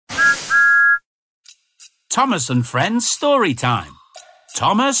Thomas and Friends Story Time.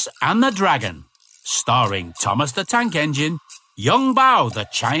 Thomas and the Dragon. Starring Thomas the Tank Engine, Young Bao the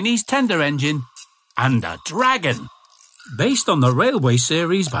Chinese Tender Engine, and a dragon. Based on the railway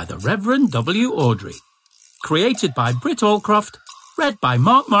series by the Reverend W. Awdry. Created by Britt Allcroft, read by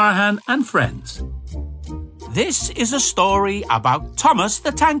Mark Morahan and friends. This is a story about Thomas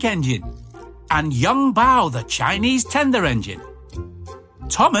the Tank Engine and Young Bao the Chinese Tender Engine.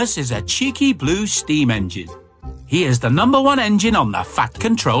 Thomas is a cheeky blue steam engine. He is the #1 engine on the Fat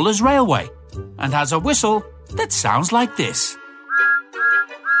Controllers Railway and has a whistle that sounds like this.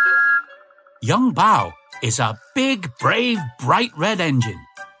 Young Bao is a big, brave, bright red engine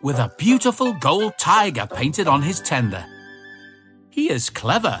with a beautiful gold tiger painted on his tender. He is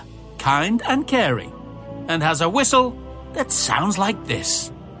clever, kind and caring and has a whistle that sounds like this.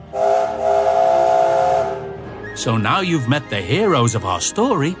 So now you've met the heroes of our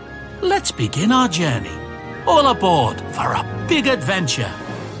story, let's begin our journey. All aboard for a big adventure.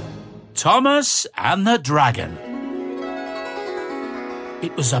 Thomas and the Dragon.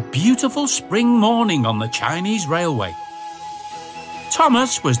 It was a beautiful spring morning on the Chinese railway.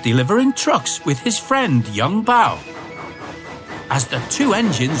 Thomas was delivering trucks with his friend Young Bao. As the two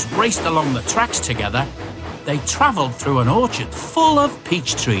engines raced along the tracks together, they travelled through an orchard full of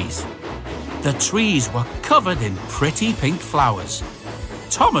peach trees. The trees were covered in pretty pink flowers.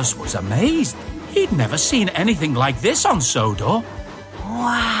 Thomas was amazed. He'd never seen anything like this on Sodor.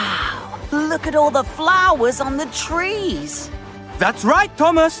 Wow! Look at all the flowers on the trees. That's right,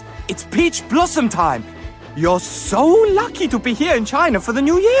 Thomas. It's peach blossom time. You're so lucky to be here in China for the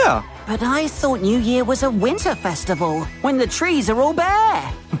New Year. But I thought New Year was a winter festival when the trees are all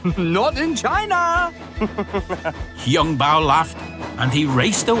bare. Not in China. Young Bao laughed and he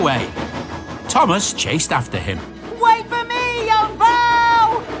raced away. Thomas chased after him. Wait for me, Young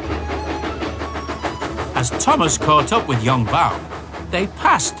Bao! As Thomas caught up with Young Bao, they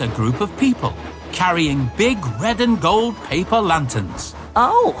passed a group of people carrying big red and gold paper lanterns.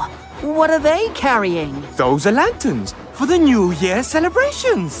 Oh, what are they carrying? Those are lanterns for the New Year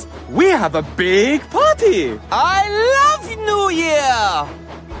celebrations. We have a big party. I love New Year.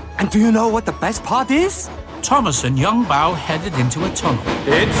 And do you know what the best part is? Thomas and Young Bao headed into a tunnel.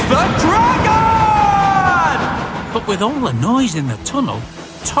 It's the dragon! But with all the noise in the tunnel,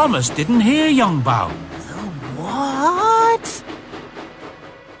 Thomas didn't hear Young Bao. What?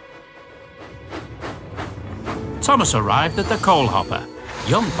 Thomas arrived at the coal hopper.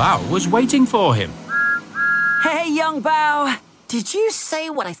 Young Bao was waiting for him. Hey, Young Bao. Did you say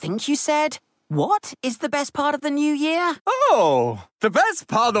what I think you said? What is the best part of the New Year? Oh, the best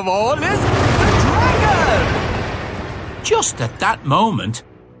part of all is the dragon! Just at that moment,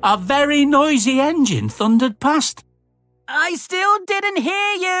 a very noisy engine thundered past. I still didn't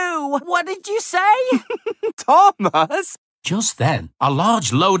hear you. What did you say? Thomas? Just then, a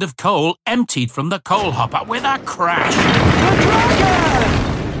large load of coal emptied from the coal hopper with a crash. The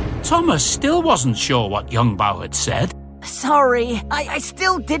dragon! Thomas still wasn't sure what Young Bao had said. Sorry, I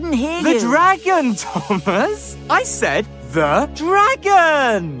still didn't hear you. The dragon, Thomas! I said the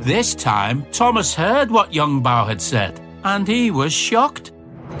dragon! This time, Thomas heard what Young Bao had said, and he was shocked.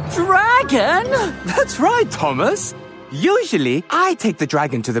 Dragon? That's right, Thomas. Usually, I take the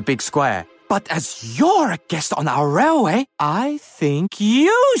dragon to the big square. But as you're a guest on our railway, I think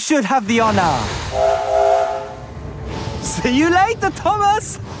you should have the honor. See you later,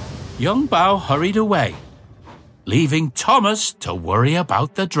 Thomas! Young Bao hurried away, leaving Thomas to worry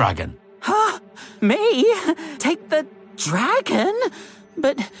about the dragon. Huh? Me? Take the dragon?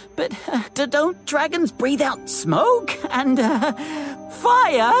 But don't dragons breathe out smoke and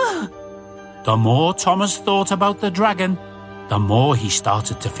fire? The more Thomas thought about the dragon, the more he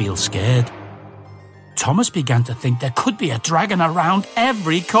started to feel scared. Thomas began to think there could be a dragon around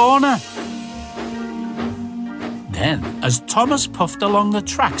every corner. Then, as Thomas puffed along the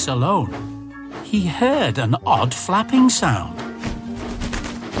tracks alone, he heard an odd flapping sound.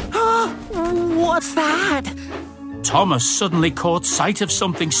 What's that? Thomas suddenly caught sight of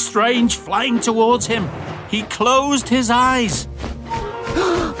something strange flying towards him. He closed his eyes.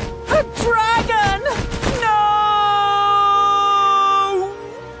 A dragon! No!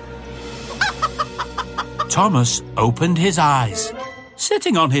 Thomas opened his eyes.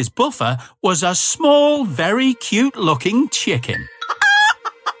 Sitting on his buffer was a small, very cute-looking chicken.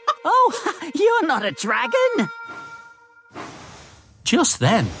 Oh, you're not a dragon! Just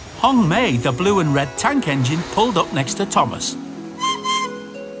then, Hong Mei, the blue and red tank engine, pulled up next to Thomas.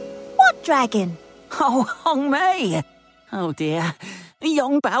 What dragon? Oh, Hong Mei! Oh dear,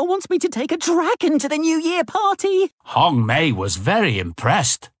 Young Bao wants me to take a dragon to the New Year party. Hong Mei was very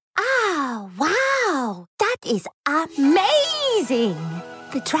impressed. Ah, wow! Wow, that is amazing!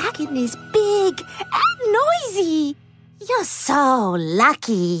 The dragon is big and noisy. You're so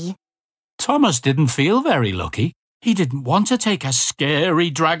lucky. Thomas didn't feel very lucky. He didn't want to take a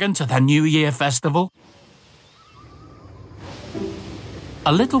scary dragon to the New Year festival.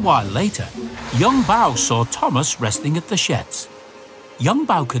 A little while later, young Bao saw Thomas resting at the sheds. Young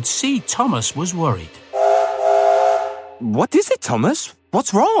Bao could see Thomas was worried. What is it, Thomas?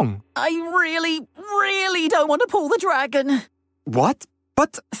 What's wrong? I really don't want to pull the dragon. What?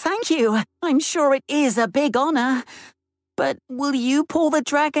 But... Thank you. I'm sure it is a big honor. But will you pull the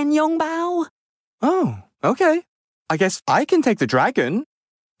dragon, young Bao? Oh, okay. I guess I can take the dragon.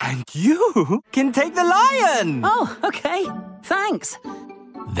 And you can take the lion! Oh, okay. Thanks.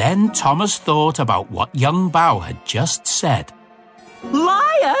 Then Thomas thought about what young Bao had just said.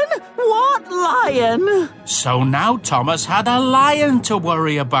 Lion? What lion? So now Thomas had a lion to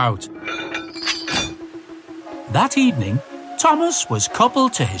worry about. That evening, Thomas was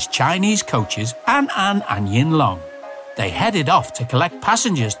coupled to his Chinese coaches, An and Yin Long. They headed off to collect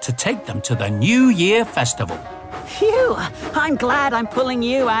passengers to take them to the New Year festival. Phew, I'm glad I'm pulling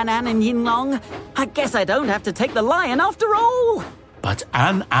you, An and Yin Long. I guess I don't have to take the lion after all. But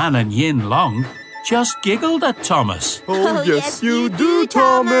An and Yin Long just giggled at Thomas. Oh, yes, you do,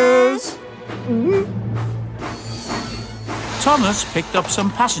 Thomas. Thomas picked up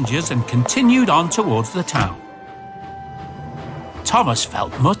some passengers and continued on towards the town. Thomas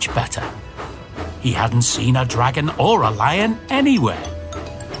felt much better. He hadn't seen a dragon or a lion anywhere.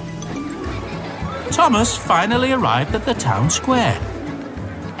 Thomas finally arrived at the town square.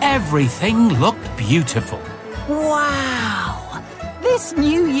 Everything looked beautiful. Wow! This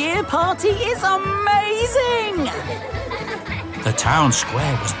New Year party is amazing! The town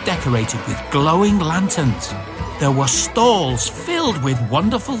square was decorated with glowing lanterns. There were stalls filled with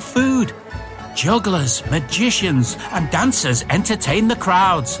wonderful food. Jugglers, magicians, and dancers entertained the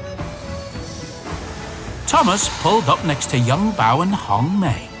crowds. Thomas pulled up next to young Bao and Hong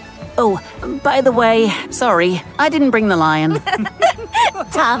Mei. Oh, by the way, sorry, I didn't bring the lion.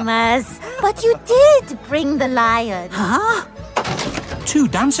 Thomas, but you did bring the lion. Huh? Two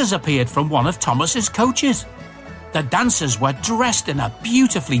dancers appeared from one of Thomas's coaches. The dancers were dressed in a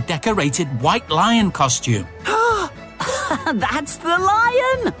beautifully decorated white lion costume. That's the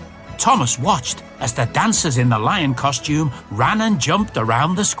lion! Thomas watched as the dancers in the lion costume ran and jumped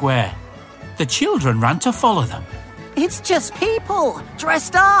around the square. The children ran to follow them. It's just people,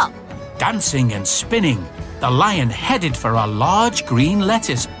 dressed up. Dancing and spinning, the lion headed for a large green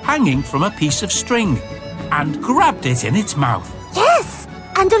lettuce hanging from a piece of string and grabbed it in its mouth. Yes,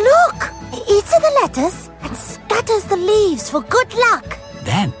 and look, it eats the lettuce and scatters the leaves for good luck.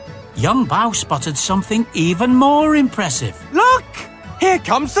 Then, young Bao spotted something even more impressive. Look! Here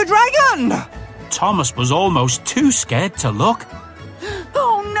comes the dragon! Thomas was almost too scared to look.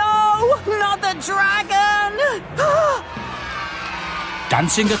 Oh no, not the dragon!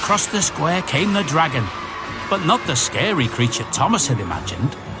 Dancing across the square came the dragon, but not the scary creature Thomas had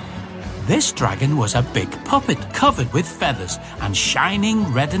imagined. This dragon was a big puppet covered with feathers and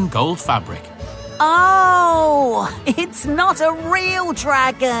shining red and gold fabric. Oh, it's not a real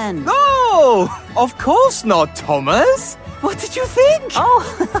dragon. No! Of course not, Thomas! What did you think? Oh,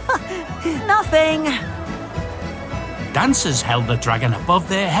 nothing. Dancers held the dragon above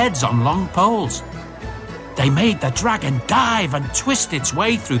their heads on long poles. They made the dragon dive and twist its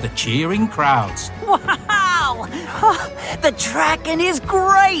way through the cheering crowds. Wow! The dragon is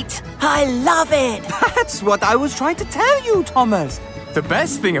great! I love it! That's what I was trying to tell you, Thomas. The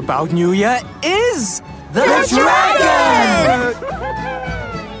best thing about New Year is... The dragon!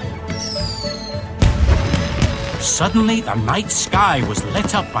 Suddenly, the night sky was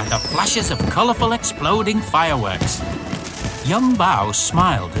lit up by the flashes of colourful exploding fireworks. Young Bao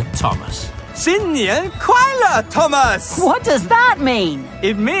smiled at Thomas. 新年快乐, Thomas! What does that mean?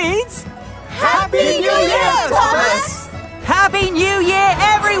 It means... Happy New Year, Thomas! Happy New Year,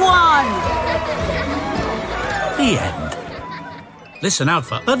 everyone! The end. Listen out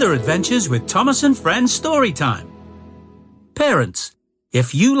for other adventures with Thomas and Friends Storytime. Parents,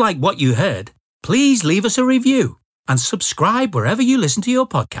 if you like what you heard, please leave us a review and subscribe wherever you listen to your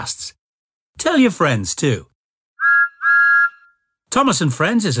podcasts. Tell your friends too. Thomas and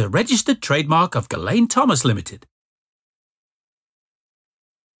Friends is a registered trademark of Ghislaine Thomas Limited.